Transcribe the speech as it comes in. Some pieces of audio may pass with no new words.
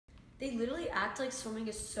They literally act like swimming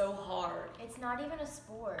is so hard. It's not even a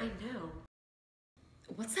sport. I know.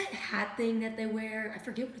 What's that hat thing that they wear? I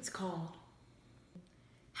forget what it's called.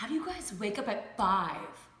 How do you guys wake up at 5?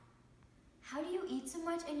 How do you eat so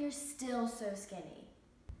much and you're still so skinny?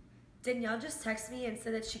 Danielle just texted me and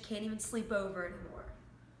said that she can't even sleep over anymore.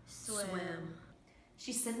 Swim.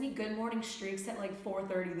 She sent me good morning streaks at like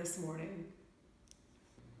 4:30 this morning.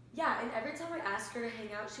 Yeah, and every time I ask her to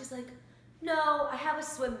hang out, she's like, no, I have a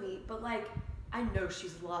swim meet, but like, I know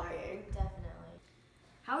she's lying. Definitely.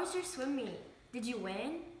 How was your swim meet? Did you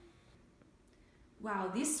win? Wow,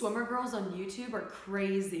 these swimmer girls on YouTube are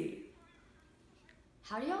crazy.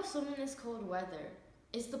 How do y'all swim in this cold weather?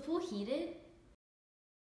 Is the pool heated?